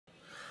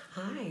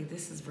Hi,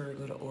 this is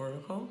Virgo the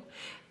Oracle,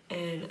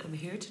 and I'm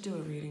here to do a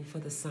reading for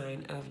the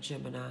sign of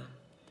Gemini.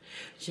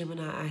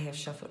 Gemini, I have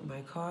shuffled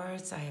my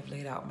cards, I have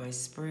laid out my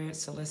spread,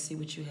 so let's see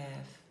what you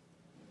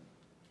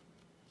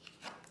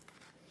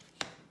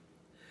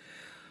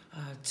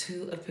have.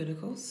 Two of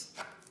Pentacles,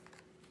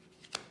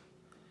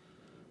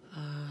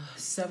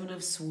 Seven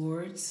of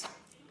Swords,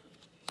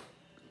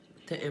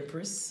 the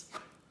Empress,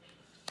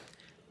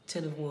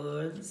 Ten of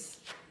Wands,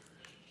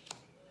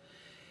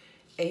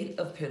 Eight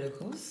of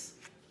Pentacles,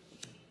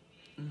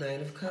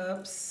 Knight of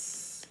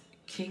Cups,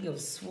 King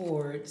of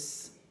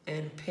Swords,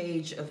 and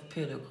Page of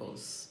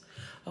Pentacles.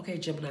 Okay,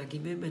 Gemini,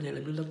 give me a minute.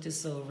 Let me look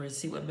this over and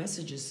see what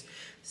messages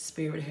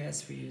Spirit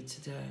has for you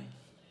today.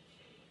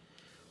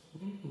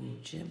 Ooh,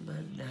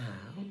 Gemini.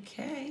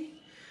 Okay.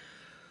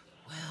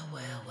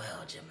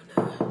 Well,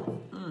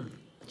 Gemini.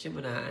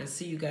 Gemini, I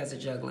see you guys are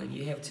juggling.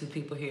 You have two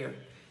people here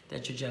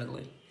that you're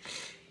juggling.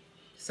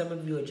 Some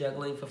of you are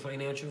juggling for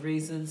financial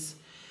reasons,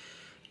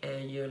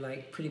 and you're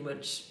like pretty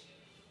much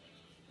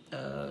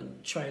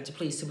trying to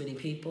please too many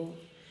people.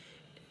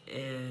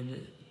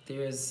 And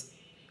there's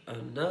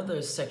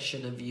another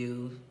section of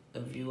you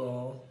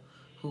all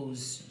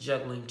who's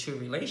juggling two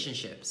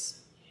relationships.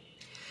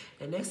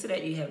 And next to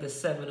that, you have the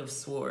Seven of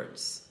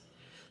Swords.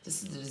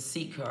 This is the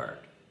deceit card.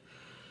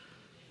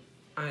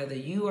 Either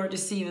you are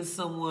deceiving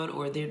someone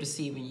or they're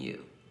deceiving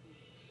you.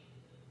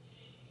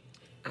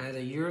 Either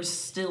you're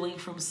stealing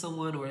from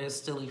someone or they're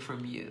stealing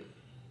from you.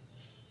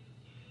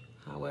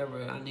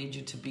 However, I need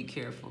you to be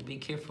careful. Be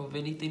careful of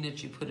anything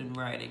that you put in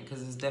writing,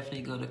 because it's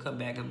definitely going to come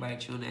back and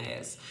bite you in the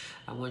ass.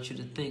 I want you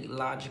to think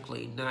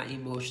logically, not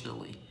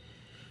emotionally.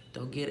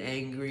 Don't get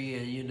angry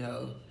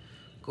and,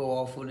 go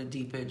off on the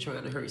deep end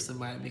trying to hurt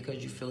somebody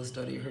because you feel as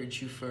though they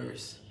hurt you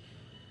first.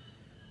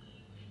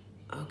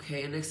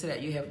 Okay, and next to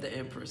that, you have the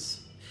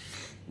Empress.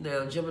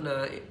 Now,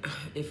 Gemini,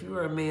 if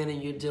you're a man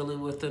and you're dealing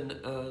with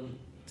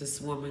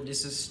this woman,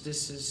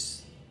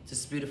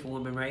 this beautiful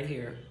woman right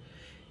here.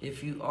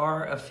 If you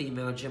are a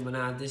female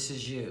Gemini, this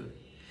is you.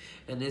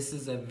 And this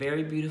is a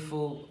very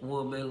beautiful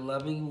woman,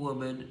 loving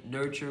woman,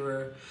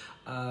 nurturer.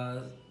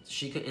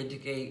 She could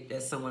indicate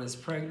that someone is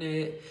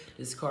pregnant.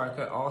 This card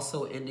could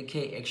also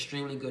indicate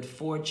extremely good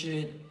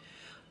fortune.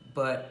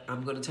 But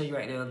I'm going to tell you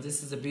right now,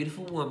 this is a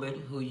beautiful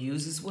woman who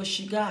uses what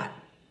she got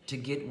to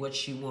get what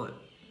she wants.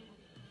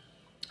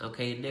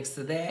 Okay, next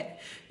to that,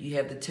 you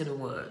have the Ten of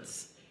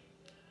Wands.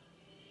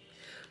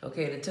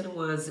 Okay, the Ten of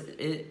Wands,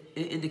 it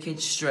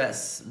indicates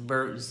stress,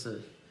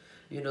 burdensome.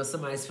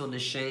 Somebody's feeling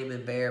ashamed,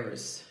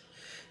 embarrassed.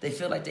 They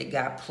feel like they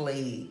got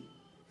played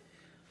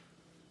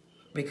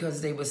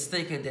because they was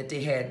thinking that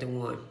they had the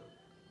one.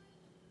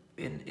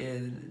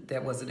 And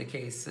that wasn't the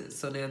case.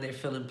 So now they're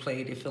feeling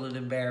played, they're feeling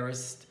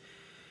embarrassed.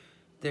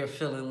 They're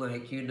feeling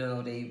like,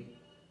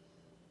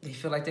 they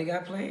feel like they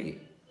got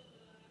played.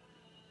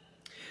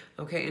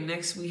 Okay, and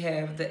next we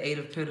have the Eight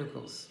of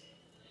Pentacles.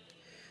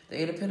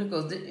 The Eight of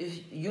Pentacles,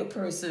 your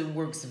person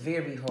works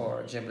very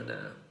hard, Gemini.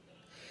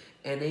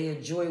 And they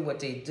enjoy what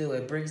they do.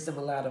 It brings them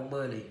a lot of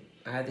money.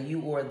 Either you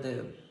or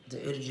them.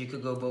 The energy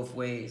could go both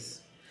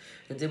ways.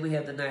 And then we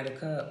have the Knight of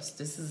Cups.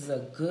 This is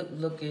a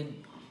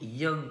good-looking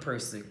young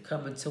person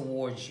coming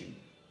towards you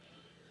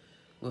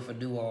with a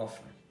new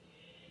offer.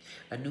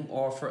 A new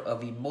offer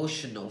of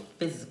emotional,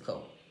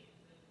 physical,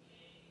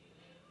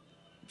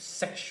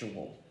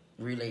 sexual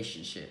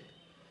relationship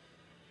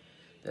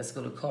that's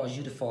going to cause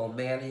you to fall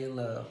madly in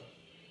love.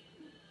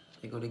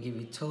 They're going to give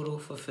you total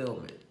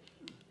fulfillment.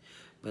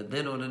 But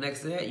then on the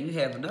next to that, you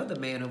have another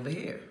man over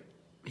here.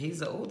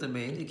 He's an older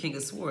man. He's the King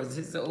of Swords.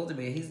 He's the older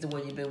man. He's the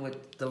one you've been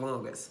with the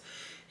longest.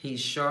 He's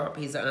sharp.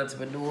 He's an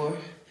entrepreneur.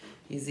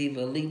 He's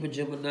either a Libra,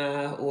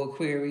 Gemini, or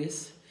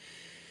Aquarius.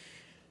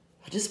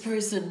 This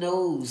person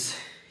knows.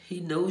 He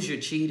knows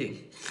you're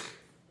cheating.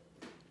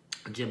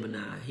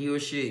 Gemini, he or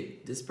she.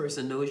 This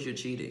person knows you're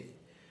cheating.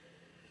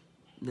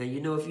 Now,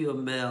 if you're a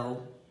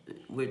male,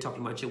 we're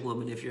talking about your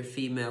woman. If you're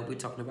female, we're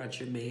talking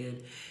about your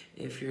man.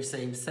 If you're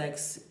same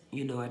sex,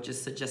 I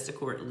just suggest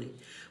accordingly.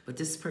 But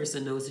this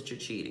person knows that you're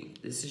cheating.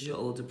 This is your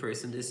older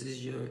person. This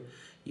is your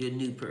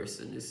new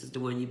person. This is the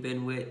one you've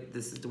been with.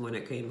 This is the one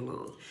that came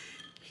along.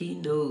 He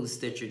knows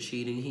that you're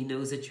cheating. He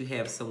knows that you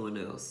have someone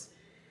else.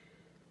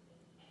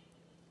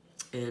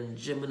 And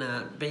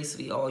Gemini,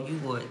 basically all you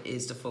want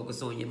is to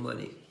focus on your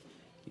money.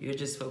 You're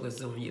just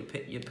focused on your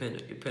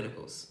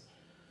pentacles.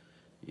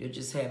 You're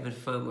just having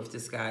fun with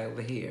this guy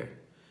over here.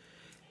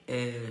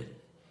 And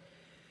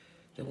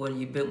the one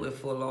you've been with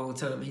for a long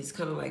time, he's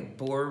kind of like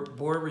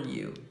boring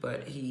you,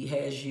 but he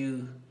has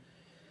you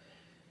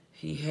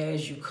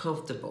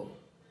comfortable.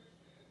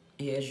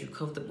 He has you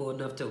comfortable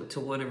enough to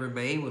want to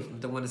remain with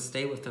him, to want to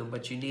stay with him,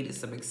 but you needed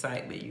some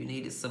excitement. You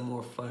needed some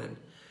more fun.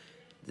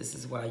 This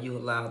is why you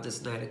allowed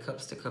this Knight of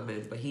Cups to come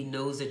in. But he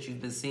knows that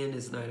you've been seeing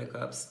this Knight of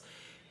Cups.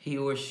 He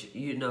or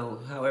she,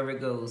 however it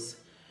goes.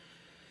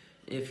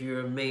 If you're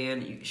a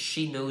man,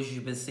 she knows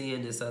you've been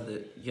seeing this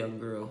other young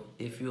girl.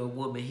 If you're a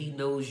woman, he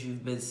knows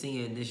you've been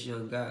seeing this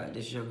young guy,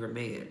 this younger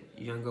man,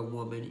 younger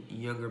woman,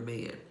 younger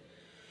man.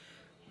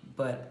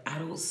 But I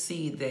don't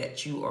see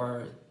that you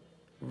are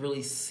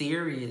really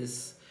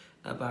serious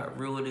about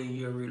ruining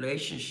your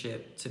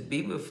relationship to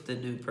be with the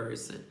new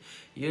person.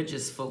 You're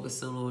just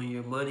focusing on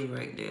your money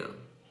right now.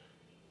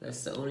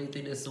 That's the only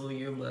thing that's on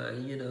your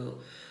mind, you know.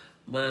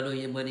 Mind on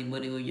your money,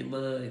 money on your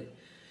mind.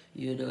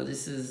 You know,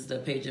 this is the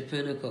Page of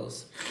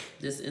Pentacles.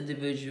 This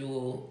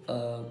individual,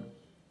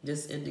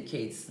 this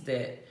indicates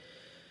that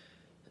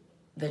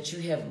you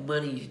have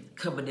money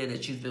coming in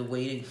that you've been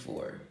waiting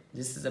for.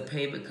 This is a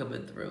payment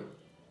coming through.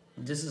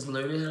 This is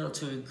learning how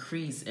to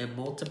increase and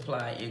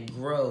multiply and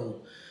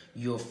grow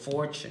your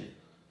fortune.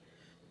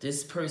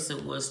 This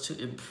person wants to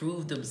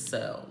improve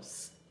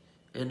themselves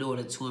in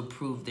order to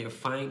improve their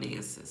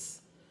finances.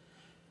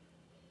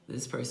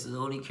 This person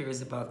only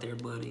cares about their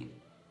money.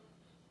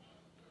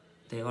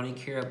 They only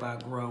care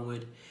about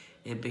growing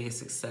and being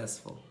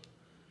successful.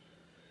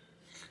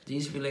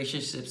 These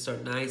relationships are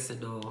nice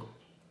and all,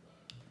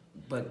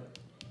 but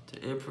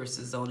the Empress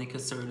is only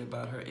concerned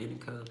about her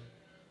income.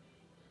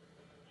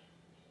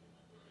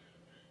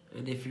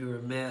 And if you're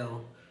a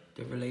male,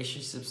 the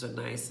relationships are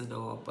nice and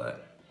all,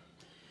 but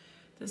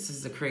this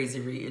is a crazy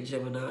reading,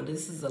 Gemini.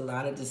 This is a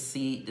lot of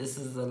deceit. This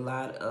is a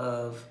lot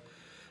of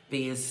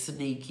being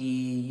sneaky,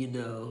 you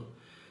know,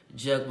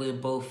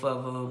 juggling both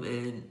of them,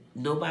 and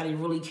nobody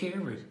really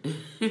caring.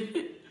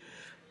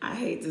 I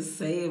hate to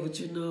say it, but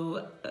you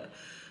know,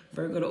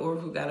 Virgo the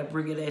Oracle got to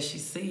bring it as she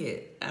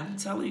said. I'm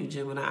telling you,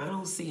 Gemini, I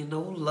don't see no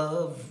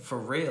love for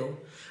real.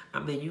 I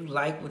mean, you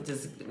like what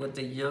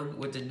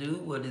the new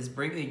one is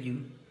bringing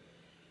you.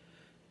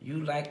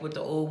 You like what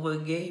the old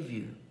one gave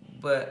you.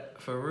 But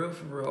for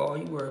real, all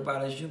you worry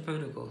about is your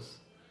pentacles.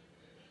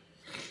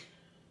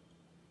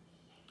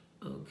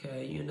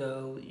 Okay, you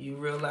know, you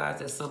realize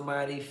that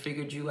somebody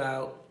figured you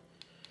out.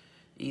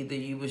 Either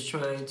you was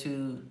trying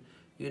to,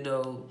 you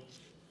know,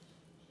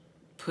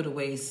 put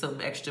away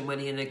some extra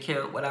money in the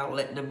account without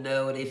letting them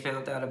know, and they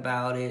found out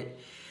about it.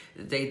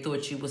 They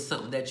thought you was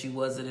something that you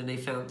wasn't, and they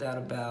found out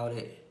about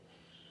it.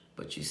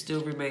 But you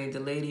still remain the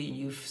lady, and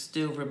you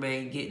still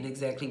remain getting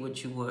exactly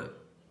what you want.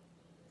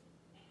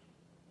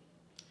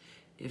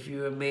 If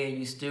you're a man,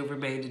 you still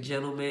remain the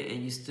gentleman,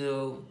 and you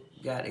still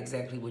got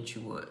exactly what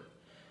you want.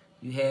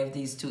 You have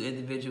these two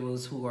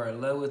individuals who are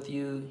in love with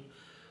you,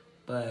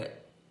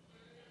 but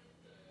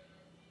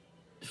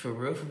for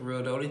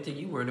real, the only thing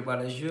you worried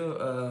about is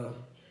your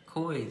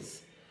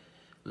coins.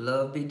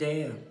 Love be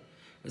damned.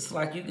 It's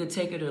like you can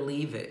take it or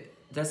leave it.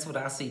 That's what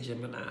I see,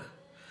 Gemini.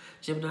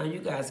 Gemini, you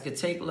guys can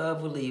take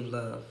love or leave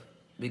love,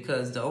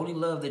 because the only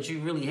love that you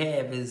really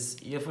have is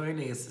your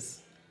finances.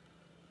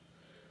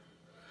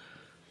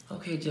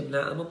 Okay, Gemini,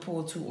 I'm going to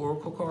pull 2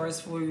 oracle cards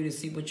for you to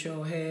see what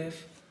y'all have,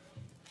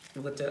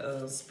 and what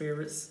the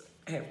spirits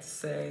have to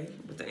say,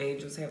 what the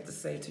angels have to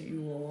say to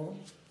you all.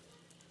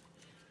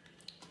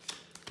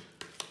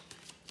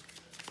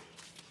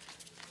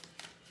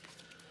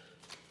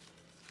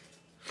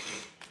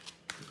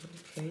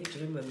 Okay,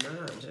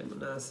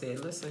 Gemini said,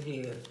 listen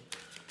here,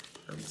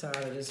 I'm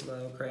tired of this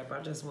love crap. I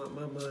just want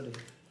my money.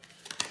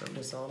 I'm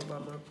just all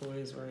about my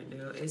coins right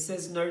now. It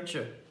says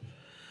nurture.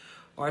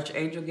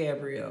 Archangel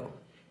Gabriel.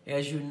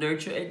 As you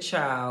nurture a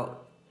child,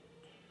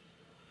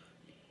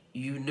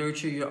 you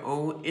nurture your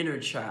own inner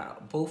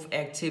child. Both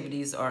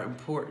activities are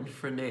important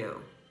for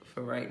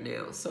right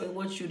now. So it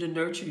wants you to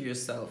nurture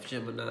yourself,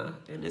 Gemini.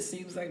 And it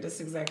seems like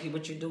that's exactly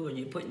what you're doing.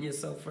 You're putting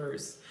yourself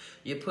first.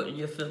 You're putting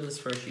your feelings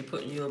first. You're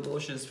putting your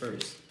emotions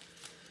first.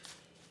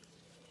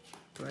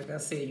 Like I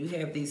said, you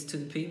have these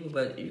two people,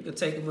 but you can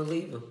take them or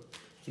leave them.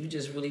 You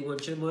just really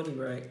want your money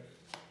right.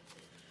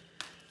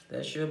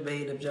 That's your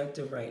main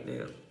objective right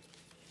now.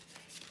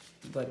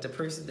 But the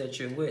person that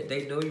you're with,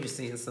 they know you're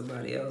seeing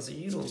somebody else, and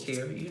you don't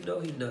care. You know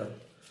he know.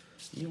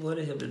 You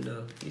wanted him to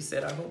know. You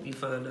said, I hope you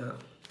find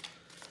out.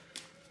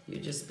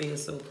 You're just being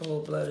so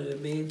cold-blooded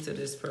and mean to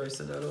this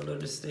person. I don't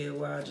understand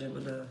why,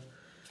 Gemini.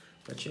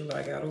 But you're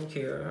like, I don't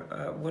care.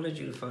 I wanted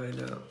you to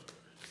find out.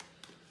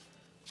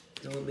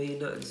 Don't mean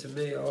nothing to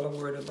me. All I'm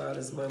worried about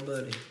is my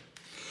money.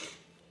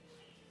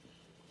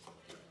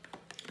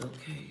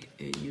 Okay,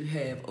 and you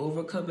have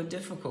overcoming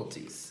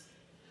difficulties.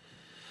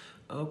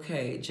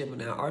 Okay,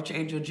 Gemini,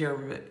 Archangel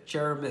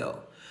Jeremiel.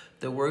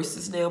 The worst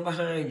is now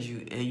behind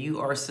you, and you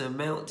are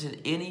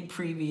surmounting any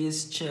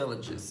previous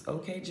challenges.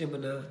 Okay,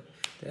 Gemini,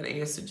 that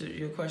answered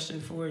your question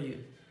for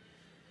you.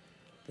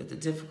 That the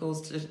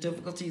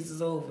difficulties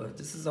is over.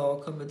 This is all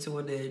coming to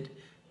an end,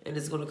 and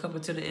it's going to come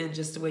to the end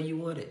just the way you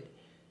want it.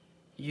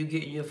 You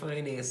getting your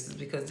finances,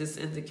 because this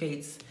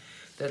indicates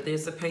that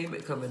there's a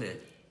payment coming in.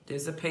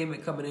 There's a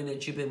payment coming in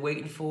that you've been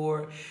waiting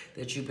for,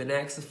 that you've been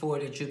asking for,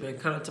 that you've been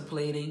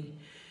contemplating.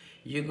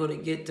 You're going to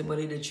get the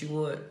money that you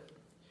want,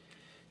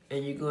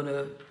 and you're going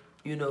to,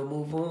 you know,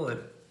 move on.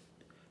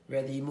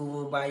 Whether you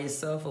move on by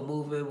yourself or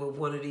move in with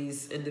one of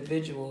these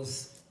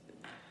individuals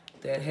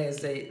that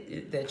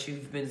that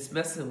you've been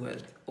messing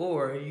with,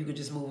 or you could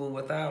just move on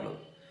without them.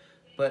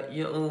 But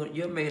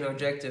your main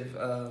objective,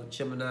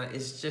 Gemini,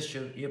 is just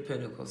your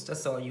pentacles.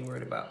 That's all you're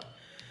worried about.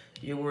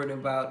 You're worried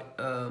about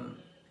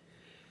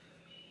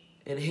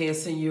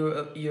enhancing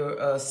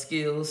your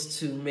skills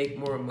to make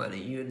more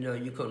money. You know,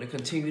 you're going to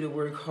continue to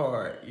work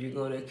hard. You're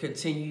going to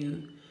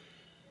continue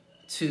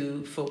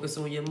to focus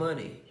on your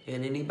money.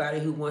 And anybody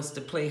who wants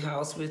to play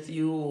house with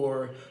you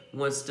or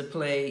wants to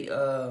play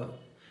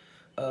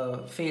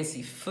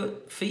fancy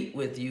feet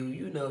with you,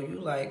 you know, you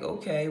like,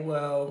 okay,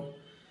 well,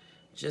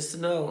 just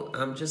know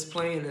I'm just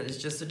playing. It's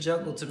just a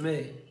juggle to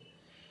me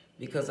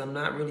because I'm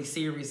not really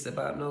serious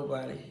about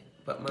nobody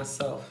but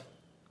myself.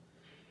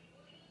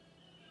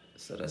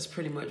 So that's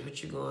pretty much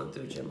what you're going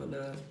through,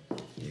 Gemini.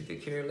 You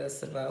could care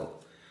less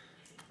about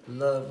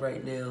love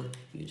right now.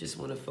 You just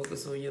want to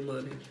focus on your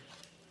money.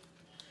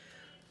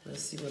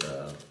 Let's see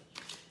what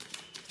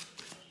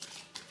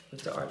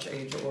the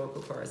Archangel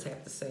Oracle cards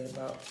have to say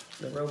about,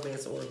 the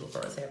Romance Oracle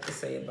cards have to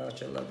say about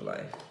your love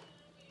life.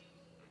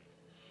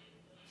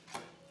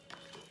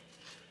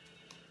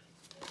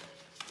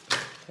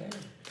 Okay,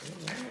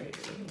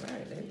 all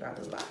right. They got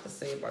a lot to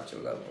say about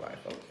your love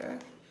life, okay?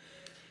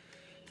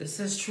 This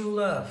is true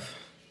love.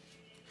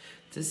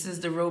 This is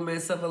the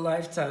romance of a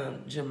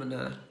lifetime,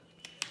 Gemini.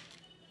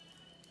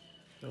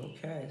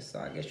 Okay, so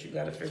I guess you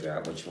got to figure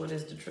out which one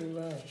is the true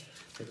love.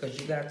 Because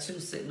you got two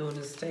sitting on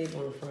this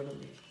table in front of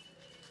me.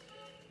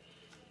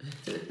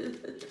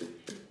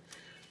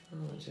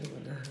 Oh,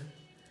 Gemini.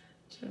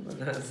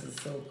 Geminis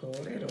are so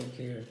cold. They don't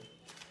care.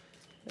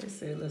 They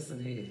say,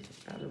 listen here,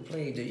 I done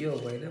played it your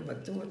way, and I'm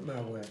going to do it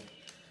my way.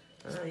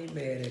 I ain't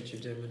mad at you,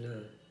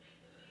 Gemini.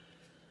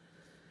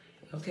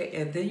 Okay,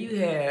 and then you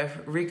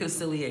have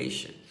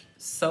reconciliation.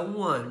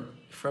 Someone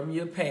from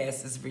your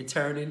past is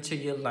returning to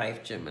your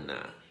life,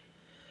 Gemini.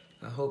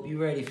 I hope you're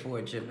ready for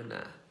it,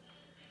 Gemini.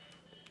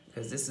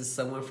 Because this is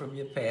someone from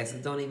your past.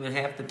 It don't even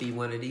have to be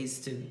one of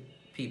these two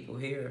people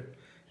here.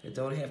 It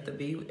don't have to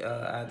be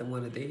either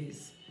one of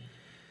these.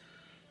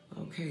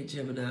 Okay,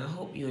 Gemini, I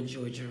hope you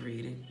enjoyed your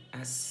reading.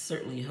 I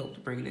certainly hope to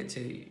bring it to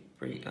you.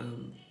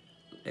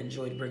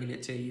 Enjoyed bringing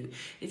it to you.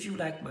 If you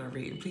like my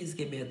reading, please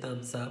give me a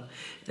thumbs up.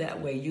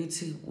 That way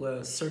YouTube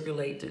will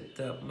circulate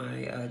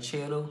my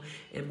channel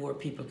and more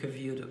people can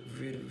view the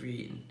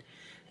reading.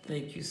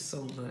 Thank you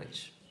so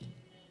much.